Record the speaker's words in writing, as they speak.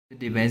The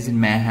device in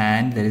my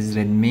hand, there is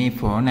Redmi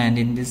phone, and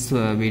in this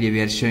video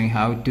we are showing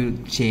how to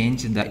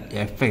change the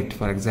effect.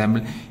 For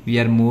example, we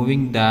are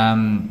moving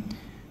the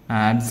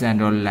apps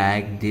and all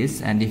like this,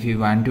 and if you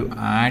want to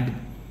add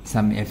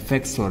some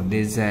effects for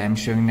this, I am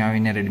showing now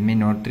in a Redmi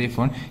Note 3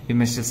 phone. You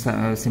must just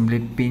simply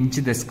pinch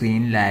the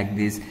screen like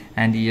this,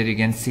 and here you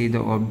can see the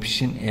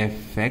option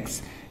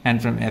effects,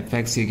 and from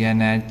effects you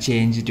can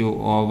change to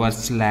over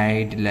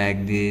slide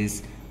like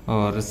this,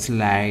 or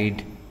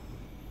slide,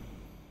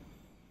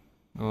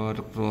 or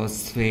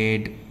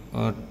crossfade,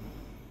 or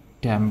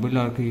tumble,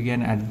 or you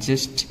can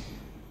adjust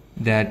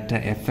that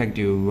effect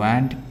you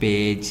want.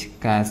 Page,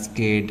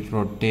 cascade,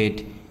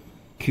 rotate,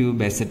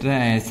 cube,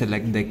 etc. I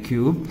select the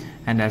cube,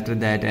 and after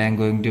that I am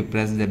going to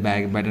press the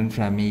back button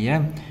from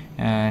here,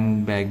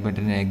 and back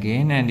button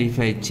again, and if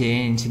I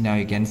change, now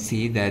you can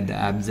see that the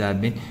apps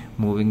have been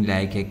moving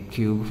like a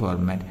cube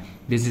format.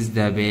 This is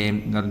the way,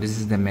 or this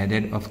is the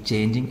method of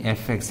changing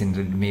effects in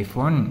Redmi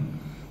phone.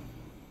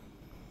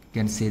 You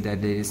can see that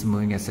it is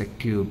moving as a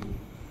cube.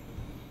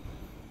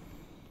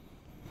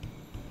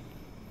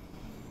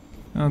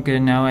 Okay,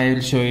 now I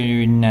will show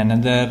you in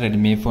another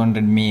Redmi phone,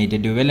 Redmi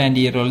 8 Dual, and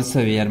here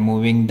also we are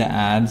moving the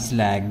apps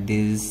like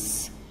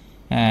this.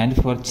 And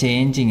for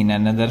changing in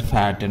another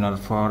pattern, or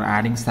for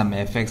adding some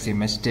effects, you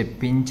must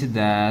pinch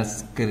the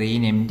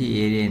screen,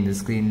 empty area in the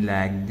screen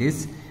like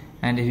this,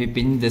 and if you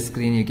pinch the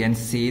screen, you can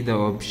see the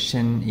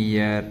option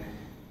here.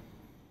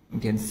 You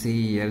can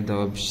see here the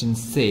option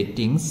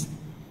settings,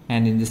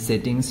 and in the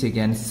settings you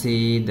can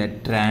see the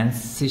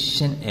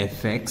transition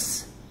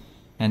effects,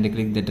 and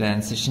click the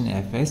transition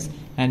effects,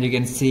 and you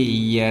can see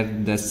here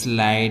the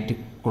slide,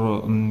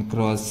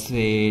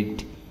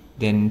 crossfade,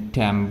 then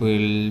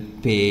tumble,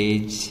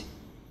 page,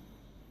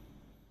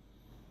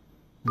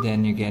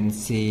 then you can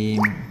see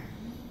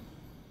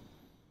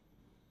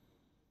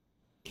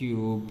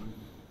cube,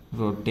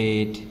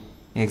 rotate,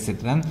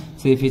 etc.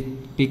 So if you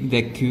pick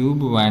the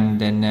cube one,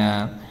 then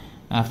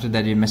after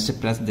that you must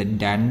press the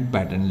done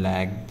button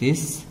like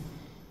this.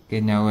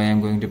 Okay, now I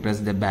am going to press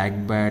the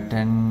back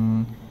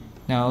button.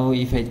 Now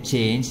if I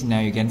change, now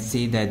you can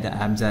see that the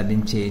apps have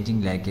been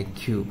changing like a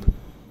cube.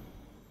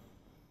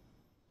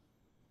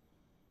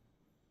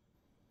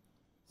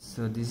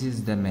 So this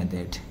is the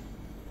method.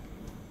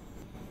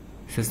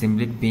 So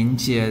simply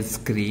pinch your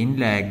screen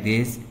like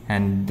this,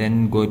 and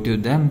then go to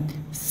the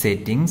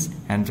settings,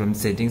 and from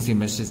settings you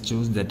must just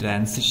choose the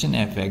transition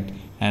effect,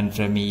 and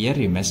from here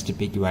you must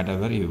pick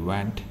whatever you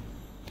want.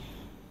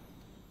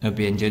 Hope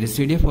you enjoyed this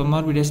video. For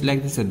more videos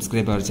like this,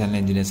 subscribe our channel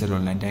Engineers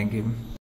Online. Thank you.